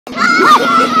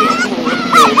Good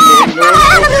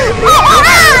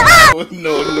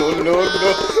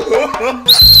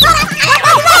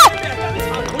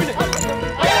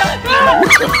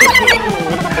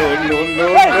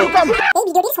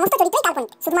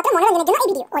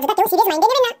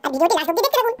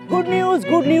news,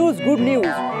 good news, good news.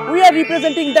 We are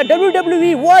representing the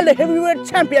WWE World Heavyweight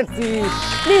Championship.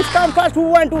 Please come first who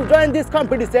want to join this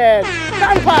competition.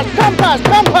 Come fast, come fast,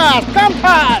 come fast, come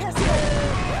fast.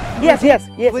 Yes, yes,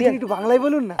 yes. বলছি একটু বাংলায়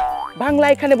বলুন না। বাংলা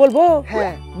এখানে বলবো?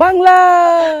 হ্যাঁ। বাংলা।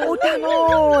 ওটা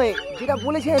নয়, যেটা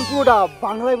বলেছেন পুরোটা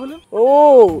বাংলায় বলুন। ও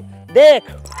দেখ,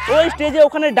 ওই স্টেজে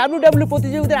ওখানে WWE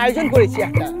প্রতিযোগিতার আয়োজন করেছি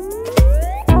একটা।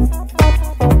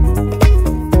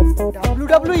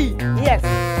 WWE? Yes.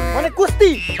 মানে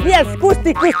কুস্তি? Yes,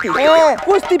 কুস্তি কুস্তি।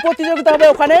 কুস্তি প্রতিযোগিতা হবে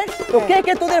ওখানে। তো কে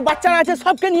কে তোদের বাচ্চারা আছে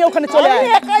সবকে নিয়ে ওখানে চলে আয়। আমি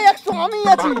একাই 100 আমি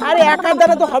আছি। আরে একার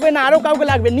দ্বারা তো হবে না, আরো কাউকে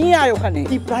লাগবে, নিয়ে আয় ওখানে।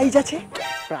 কি প্রাইজ আছে?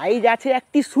 প্রাইজ আছে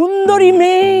একটি সুন্দরী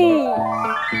মেয়ে।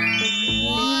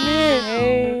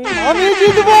 আমি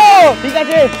জিতবো। ঠিক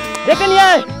আছে, দেখে নিয়ে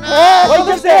আয়। ওই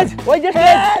যে স্টেজ, ওই যে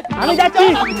স্টেজ। আমি যাচ্ছি।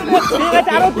 ঠিক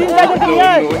আছে, আরো 3-4 জন নিয়ে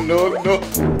আয়।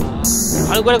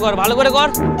 ভালো করে কর, ভালো করে কর।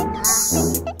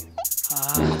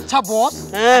 আচ্ছা বস,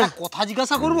 হ্যাঁ কথা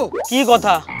জিজ্ঞাসা করব? কি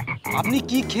কথা? আপনি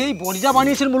কি খেয়ে বডিটা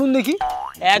বানিয়েছেন বলুন দেখি?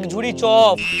 1 ঝুড়ি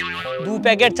চপ, 2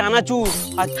 প্যাকেট চানাচুর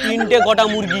আর 3টে গোটা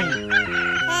মুরগি।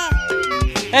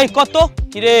 এই কত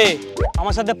কি রে,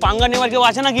 আমার সাথে পাঙ্গা নেওয়ার কেউ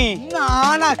আছে নাকি? না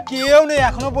না, কেউ নেই,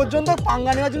 এখনো পর্যন্ত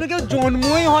পাঙ্গা নেওয়ার জন্য কেউ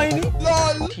জন্মই হয়নি।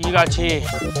 ঠিক আছে,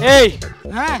 এই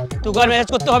হ্যাঁ তুই আর ম্যানেজ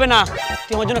করতে হবে না,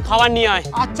 তুই আমার জন্য খাবার নিয়ে আয়।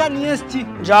 আচ্ছা নিয়ে এসেছি।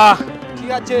 যা।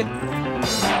 ঠিক আছে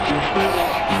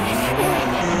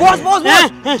বস, বস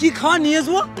কি খাওয়া নিয়ে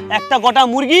আসবো? একটা গোটা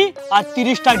মুরগি আর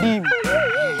 30টা ডিম।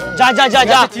 যা যা যা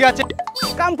যা। ঠিক আছে।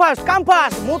 কাম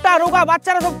ফাস্ট, মোটা রোগা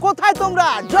বাচ্চারা সব কোথায় তোমরা?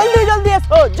 জলদি জলদি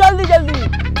এসো, জলদি জলদি।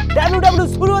 WWE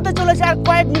শুরু হতে চলেছে আর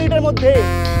কয়েক মিনিটের মধ্যে।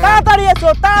 তাড়াতাড়ি এসো,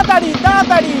 তাড়াতাড়ি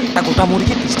তাড়াতাড়ি। একটা গোটা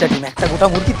মুরগি 30টা ডিম, একটা গোটা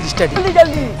মুরগি 30টা ডিম। জলদি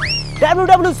জলদি।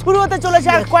 WWE শুরু হতে চলেছে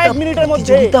আর কয়েক মিনিটের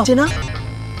মধ্যে। আছে না?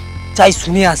 চাই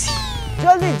শুনে আসি।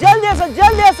 জলদি জলদি এসো,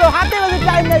 জলদি এসো, হাতে বেশি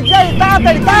টাইম নেই। জলদি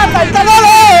তাড়াতাড়ি তাড়াতাড়ি তাড়াতাড়ি।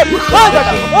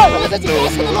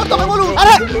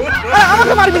 আরে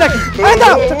আমাকে মারবি নাকি? এই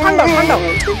দাও, ঠান্ডা ঠান্ডা।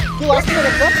 কেউ আসবে না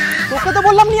একদম? তোকে তো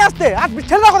বললাম নিয়ে আসতে, আর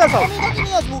ছেলে কথা সব।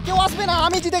 নিয়ে আসবো, কেউ আসবে না,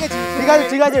 আমি জিতে গেছি। ঠিক আছে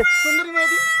ঠিক আছে। সুন্দরী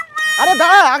মেয়েটি। আরে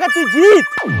দাঁড়া, আগে তুই জিত।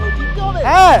 জিততে হবে।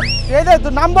 হ্যাঁ, এই দে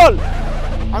তোর নাম বল।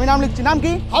 আমি নাম লিখছি। নাম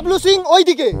কি? হাবলু সিং।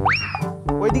 ওইদিকে।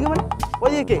 ওইদিকে মানে?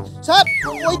 ওইদিকে? স্যার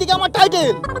ওইদিকে আমার টাইটেল।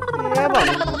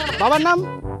 বাবার নাম?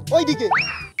 ওইদিকে।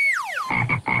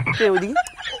 কে ওইদিকে?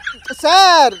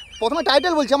 স্যার প্রথমে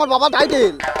টাইটেল বলছি, আমার বাবার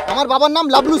টাইটেল। আমার বাবার নাম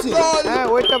লাবলু সিং। হ্যাঁ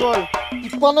ওইটা বল।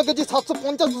 53 কেজি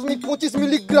 750.25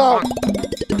 মিলিগ্রাম।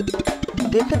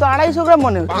 দেখে তো 250 গ্রাম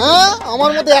মনে হচ্ছে। হ্যাঁ,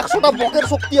 আমার মধ্যে 100টা বকের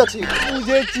শক্তি আছে।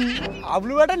 বুঝেছি,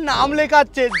 হাবলু একটা নাম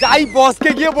লেখাচ্ছে, যাই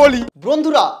বসকে গিয়ে বলি।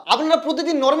 বন্ধুরা, আপনারা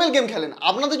প্রতিদিন নরমাল গেম খেলেন,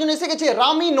 আপনাদের জন্য এসে গেছে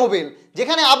রামি নোবেল,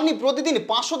 যেখানে আপনি প্রতিদিন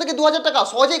 500 থেকে 2000 টাকা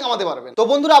সহজেই কামাতে পারবেন। তো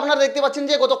বন্ধুরা, আপনারা দেখতে পাচ্ছেন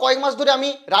যে গত কয়েক মাস ধরে আমি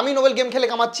রামি নোবেল গেম খেলে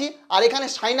কামাচ্ছি, আর এখানে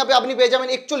সাইন আপে আপনি পেয়ে যাবেন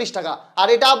 41 টাকা, আর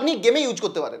এটা আপনি গেমে ইউজ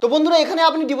করতে পারেন। তো বন্ধুরা, এখানে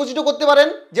আপনি ডিপোজিটও করতে পারেন।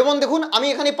 যেমন দেখুন, আমি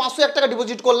এখানে 501 টাকা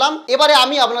ডিপোজিট করলাম। এবারে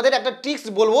আমি আপনাদের একটা ট্রিক্স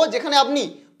বলবো, যেখানে আপনি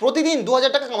প্রতিদিন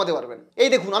 2000 টাকা কামাতে পারবেন। এই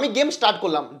দেখুন, আমি গেম স্টার্ট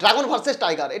করলাম, ড্রাগন ভার্সেস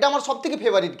টাইগার। এটা আমার সবথেকে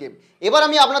ফেভারিট গেম। এবার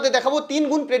আমি আপনাদের দেখাবো 3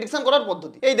 গুণ প্রেডিকশন করার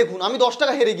পদ্ধতি। এই দেখুন, আমি 10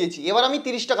 টাকা হেরে গিয়েছি, এবার আমি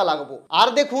 30 টাকা লাগাবো। আর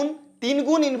দেখুন 3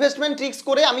 গুণ ইনভেস্টমেন্ট ট্রিক্স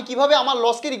করে আমি কিভাবে আমার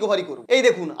লসকে রিকভারি করব। এই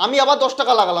দেখুন, আমি আবার 10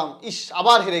 টাকা লাগালাম,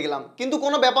 আবার হেরে গেলাম, কিন্তু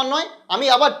কোনো ব্যাপার নয়, আমি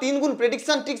আবার 3 গুণ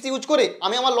প্রেডিকশন ট্রিক্স ইউজ করে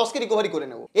আমি আমার লসকে রিকভারি করে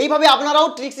নেব। এইভাবে আপনারাও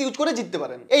ট্রিক্স ইউজ করে জিততে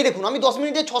পারেন। এই দেখুন, আমি 10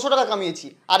 মিনিটে 600 টাকা কামিয়েছি,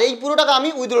 আর এই পুরো টাকা আমি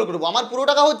উইথড্র করব। আমার পুরো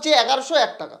টাকা হচ্ছে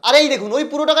 1101 টাকা। আর এই দেখুন, ওই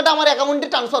পুরো টাকাটা আমার অ্যাকাউন্টে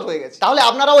ট্রান্সফার হয়ে গেছে। তাহলে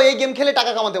আপনারাও এই গেম খেলে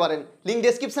টাকা কামাতে পারেন। লিংক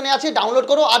ডেসক্রিপশনে আছে, ডাউনলোড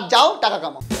করো আর যাও টাকা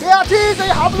কামাও। কে আছিস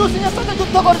এই হাবলু সিং এর সাথে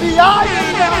যুদ্ধ করবি?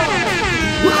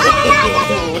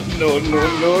 No, no,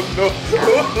 no, no.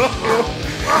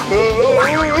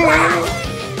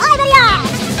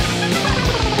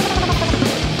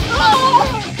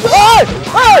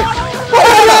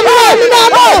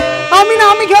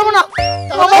 আমি খেলবো না,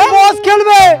 আমার বস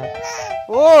খেলবে।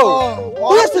 ও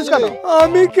তুই আসছিস কেন?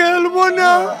 আমি খেলবো না।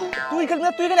 তুই খেলবি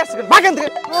না? তুই কেন আসছিস? ভাগ এখান থেকে।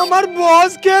 আমার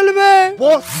বস খেলবে।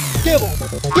 বস? কে বস?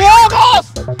 কে বস?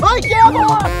 ওই কে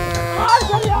বস? আর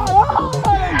খেলিয়া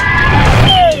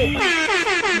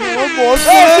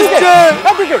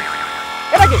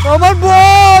আমার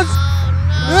বস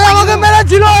আমাকে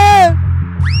মেরেছিল।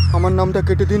 আমার নামটা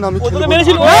কেটে দিন, আমি তোকে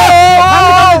মেরেছিল।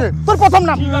 তোর প্রথম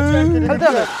নাম খেলতে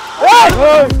হবে।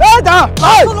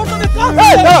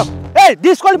 এই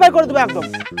ডিসকোয়ালিফাই করে দেবো একদম।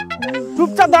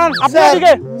 চুপচাপ দাঁড়ান আপনি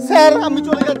এদিকে স্যার আমি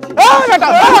চলে যাচ্ছি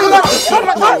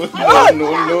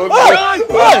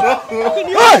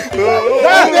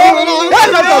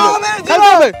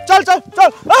চল চল চল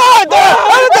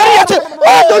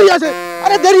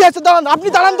আরে দেরি আছে দাঁড়ান আপনি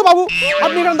দাঁড়ান তো বাবু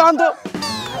আপনি এখানে দাঁড়ান তো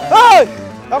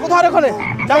কোথায় ওখানে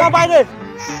জামা বাইরে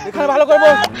এখানে ভালো করে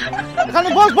বস এখানে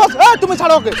বস বস তুমি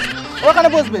ছাড়ো ওকে ওখানে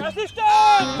বসবে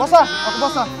বসা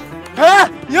বসা হ্যাঁ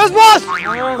ইয়েস বস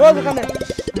বস এখানে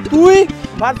তুই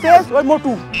ভার্সেস ওই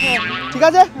মোটু ঠিক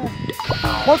আছে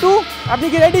মোটু আপনি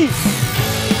কি রেডি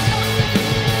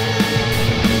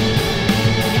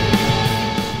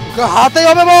হাতে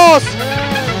হবে বস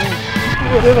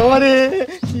ওরে বাবা রে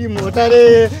কি মোটা রে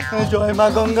জয় মা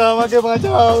গঙ্গা আমাকে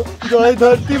বাঁচাও জয়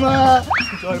ধরতি মা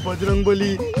জয় বজরং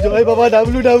বলি জয় বাবা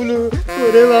WW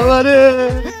ওরে বাবা রে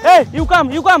Hey, you come.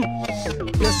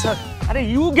 Yes, sir. Arey,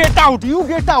 you get out.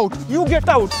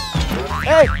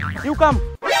 Hey, you come.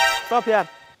 Stop here.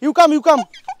 You come.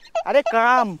 Arey,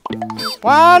 come.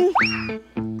 1,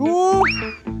 2,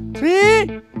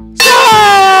 3,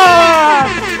 start!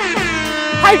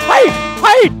 Fight!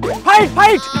 Hey,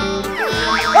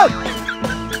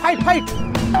 fight!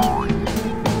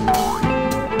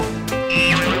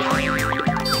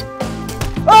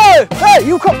 Hey,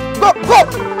 you come. Go!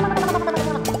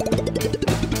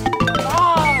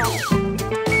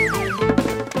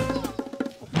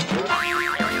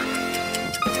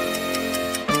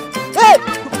 Hey,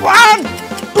 1,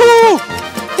 2,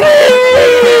 3!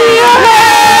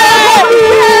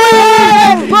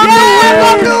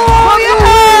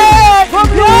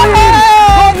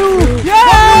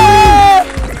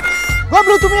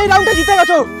 GOBLU তুমি এই রাউন্ডটা জিতে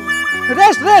গেছো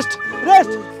রেস্ট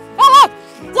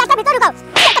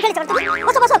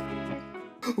বসো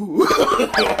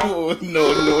No.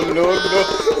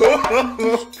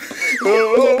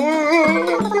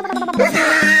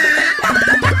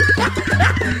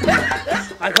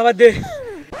 আর খাবার দে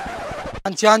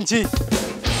আনছি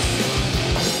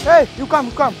Hey, you come.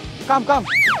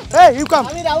 Hey, you come.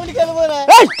 আমি round খেলবো না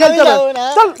Hey, আমি যাবো না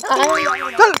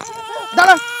চল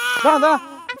দাঁড়া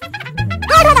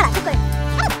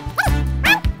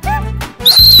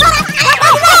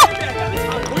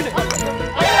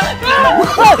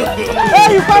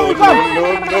Hey, you come.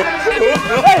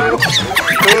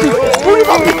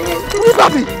 Hey,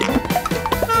 papi.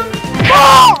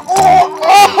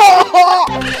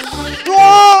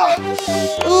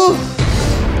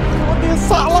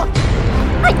 Salah.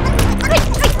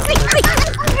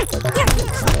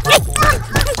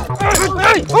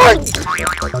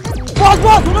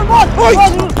 Boss, unur boss.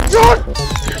 John.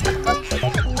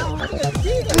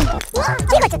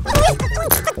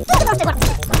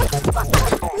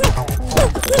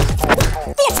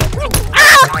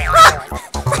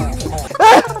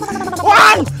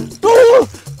 One, two,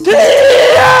 three.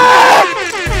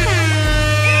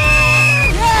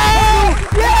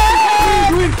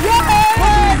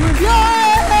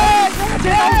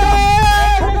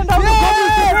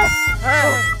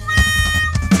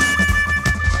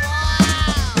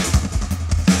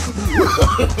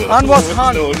 খান বস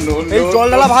খান এই জল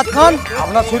ঢালা ভাত খান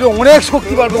আপনার শরীরে অনেক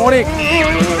শক্তি পাবে অনেক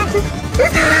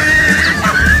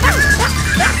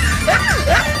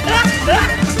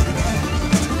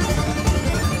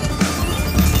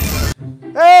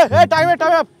Hey, time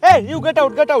up. Hey, you get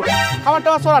out.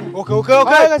 খাবারটা সরান ওকে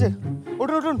হয়ে গেছে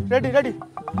উঠুন রেডি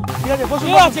ঠিক আছে বসুন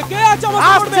কে আছে আমার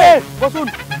সামনে বসুন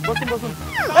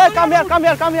এই কাম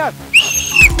হিয়ার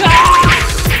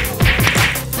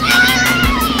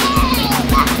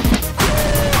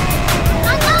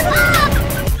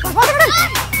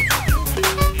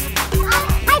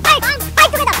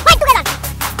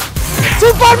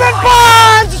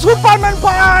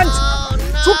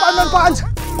Superman punch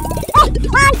 1,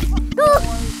 2,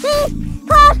 3,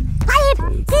 4, 5,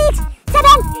 6,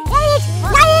 7, 8,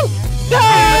 9.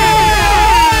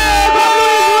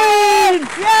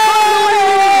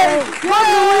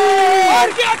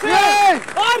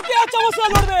 আর কে আছে আমার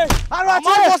সাথে লড়বে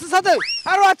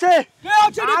আরো আছে কে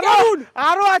আছে রে কারণ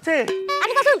আরো আছে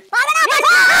আরে বসুন পারবে না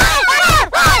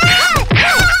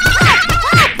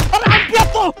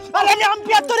আমি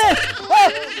আম্পিয়ার তো রে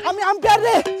আমি আম্পিয়ার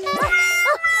রে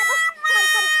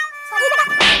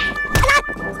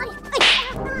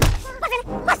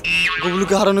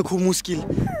গবলুকে হারানো খুব মুশকিল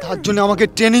তার জন্য আমাকে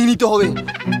ট্রেনিং নিতে হবে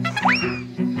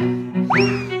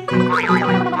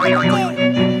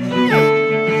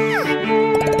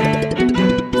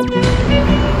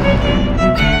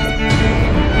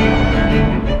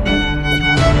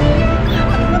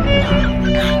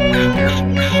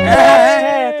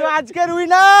তো আজকের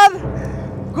উইনার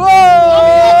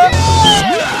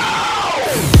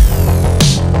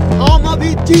हम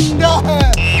अभी जिंदा है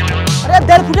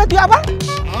বুঝে তুই আবার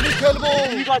আমি খেলবো।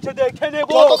 ঠিক আছে দেখে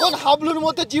নেবো। যতক্ষণ হাবলুর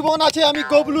মধ্যে জীবন আছে আমি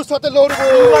গবলুর সাথে লড়বো।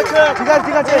 ঠিক আছে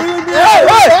ঠিক আছে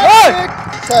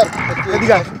স্যার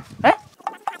এদিকে আস। হ্যাঁ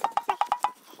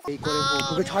এই করে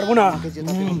তোকে ছাড়বো না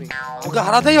তোকে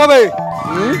হারাতেই হবে।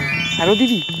 হ্যালো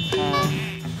দিদি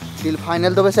ডিল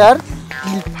ফাইনাল তবে স্যার।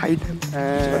 ফাইনাল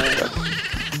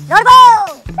লড়বো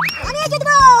আমি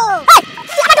জিতবো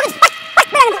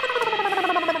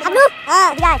হাবলু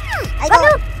বিরাট এই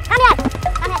গবলু কাম হিয়ার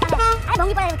আরে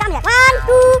ভঙ্গি পড়ে কাম হিয়ার 1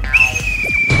 2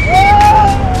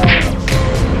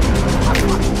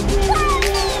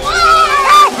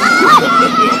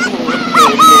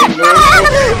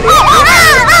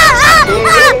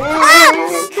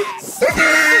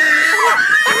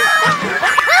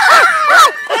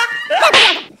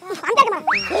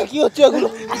 কি হচ্ছে এগুলো?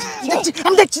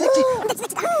 আমি দেখছি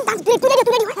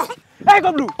এই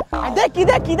গবলু দেখ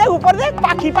কি দেখ উপর দেখ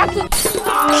পাখি পাখি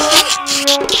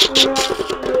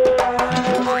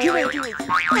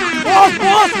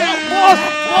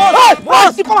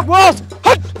বস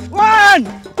 1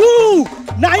 2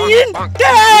 9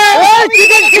 10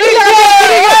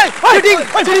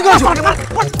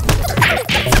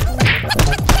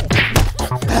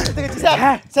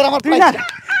 স্যার আমার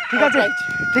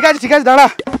ঠিক আছে ঠিক আছে দাঁড়া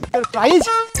তোর প্রাইজ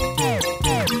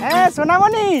হ্যাঁ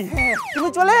সোনামণি তুমি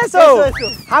চলে এসো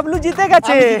হাবলু জিতে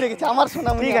গেছে আমার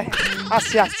সোনামণি। ঠিক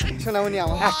আছে আসছি সোনামণি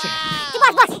আমার। আসছে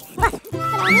বাস বাস বাস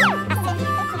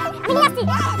আমি নিয়ে আসছি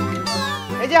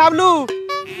এই যে হাবলু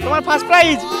তোমার ফার্স্ট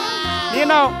প্রাইজ নিয়ে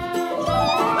নাও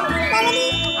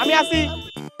আমি আসি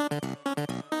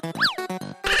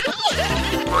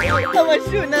আমার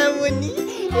সোনামণি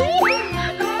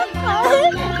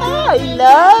I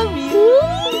love you.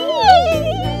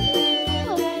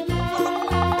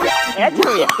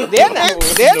 দে না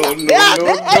দে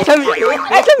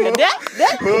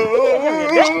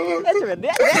দে